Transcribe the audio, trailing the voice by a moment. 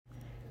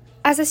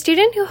As a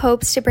student who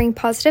hopes to bring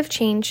positive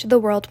change to the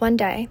world one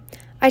day,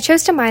 I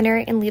chose to minor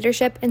in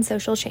leadership and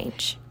social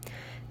change.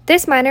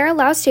 This minor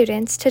allows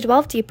students to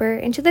delve deeper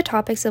into the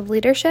topics of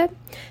leadership,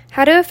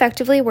 how to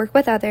effectively work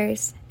with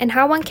others, and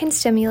how one can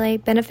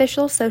stimulate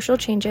beneficial social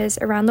changes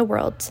around the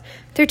world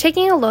through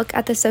taking a look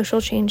at the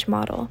social change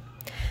model.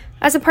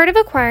 As a part of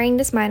acquiring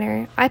this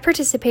minor, I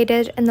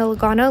participated in the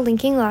Lugano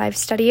Linking Live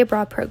Study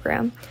Abroad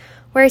program,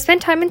 where I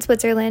spent time in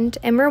Switzerland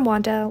and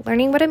Rwanda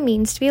learning what it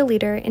means to be a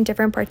leader in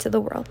different parts of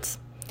the world.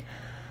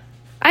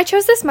 I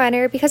chose this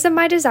minor because of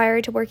my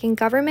desire to work in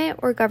government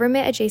or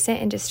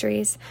government-adjacent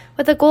industries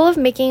with the goal of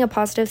making a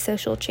positive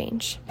social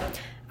change.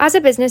 As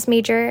a business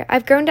major,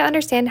 I've grown to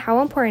understand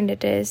how important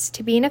it is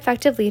to be an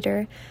effective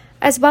leader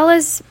as well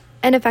as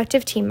an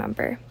effective team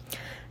member,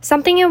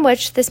 something in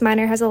which this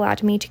minor has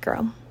allowed me to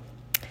grow.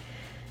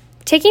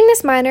 Taking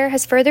this minor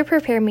has further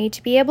prepared me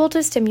to be able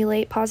to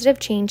stimulate positive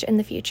change in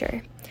the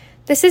future.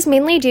 This is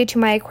mainly due to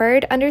my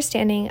acquired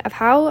understanding of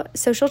how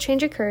social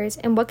change occurs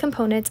and what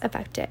components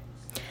affect it.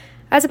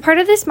 As a part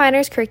of this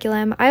minor's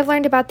curriculum, I have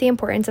learned about the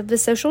importance of the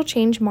social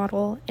change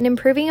model in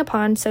improving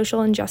upon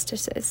social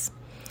injustices.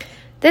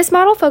 This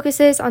model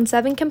focuses on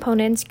 7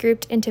 components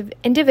grouped into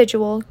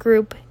individual,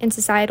 group, and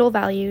societal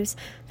values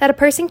that a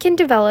person can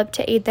develop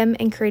to aid them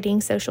in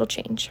creating social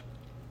change.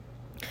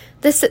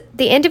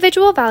 The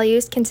individual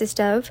values consist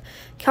of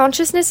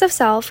consciousness of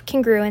self,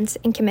 congruence,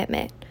 and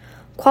commitment.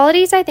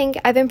 Qualities I think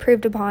I've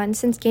improved upon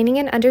since gaining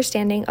an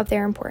understanding of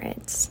their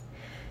importance.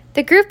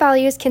 The group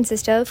values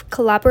consist of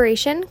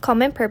collaboration,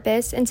 common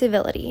purpose, and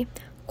civility,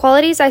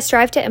 qualities I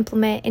strive to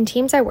implement in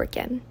teams I work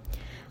in.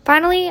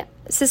 Finally,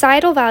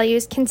 societal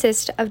values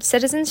consist of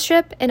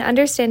citizenship and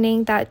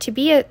understanding that to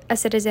be a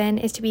citizen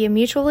is to be a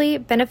mutually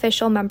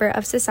beneficial member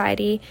of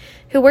society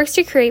who works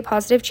to create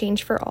positive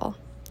change for all.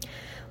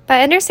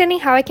 By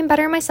understanding how I can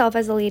better myself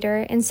as a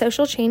leader and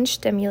social change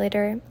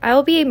stimulator, I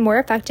will be more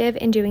effective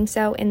in doing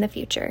so in the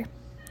future.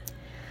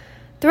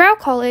 Throughout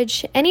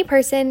college, any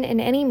person in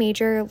any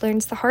major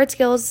learns the hard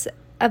skills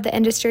of the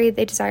industry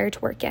they desire to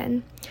work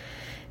in.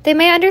 They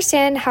may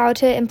understand how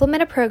to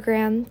implement a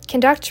program,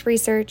 conduct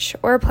research,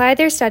 or apply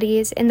their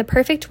studies in the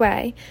perfect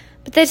way,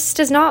 but this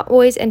does not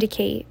always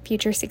indicate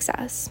future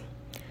success.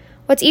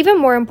 What's even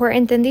more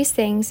important than these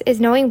things is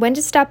knowing when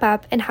to step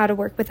up and how to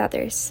work with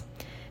others,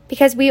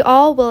 because we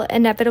all will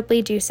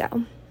inevitably do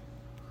so.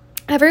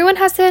 Everyone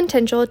has the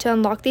potential to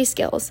unlock these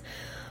skills,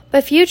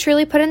 but few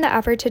truly put in the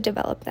effort to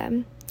develop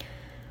them.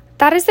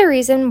 That is the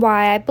reason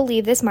why I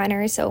believe this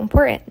minor is so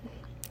important.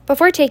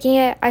 Before taking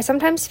it, I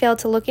sometimes failed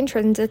to look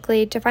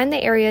intrinsically to find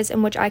the areas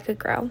in which I could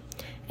grow.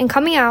 And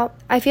coming out,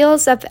 I feel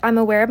as if I'm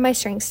aware of my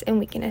strengths and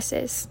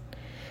weaknesses.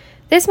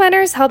 This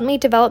minor has helped me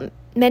develop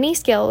many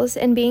skills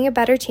in being a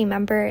better team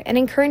member and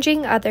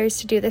encouraging others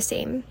to do the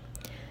same.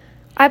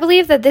 I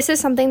believe that this is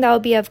something that will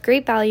be of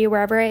great value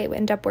wherever I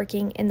end up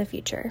working in the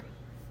future.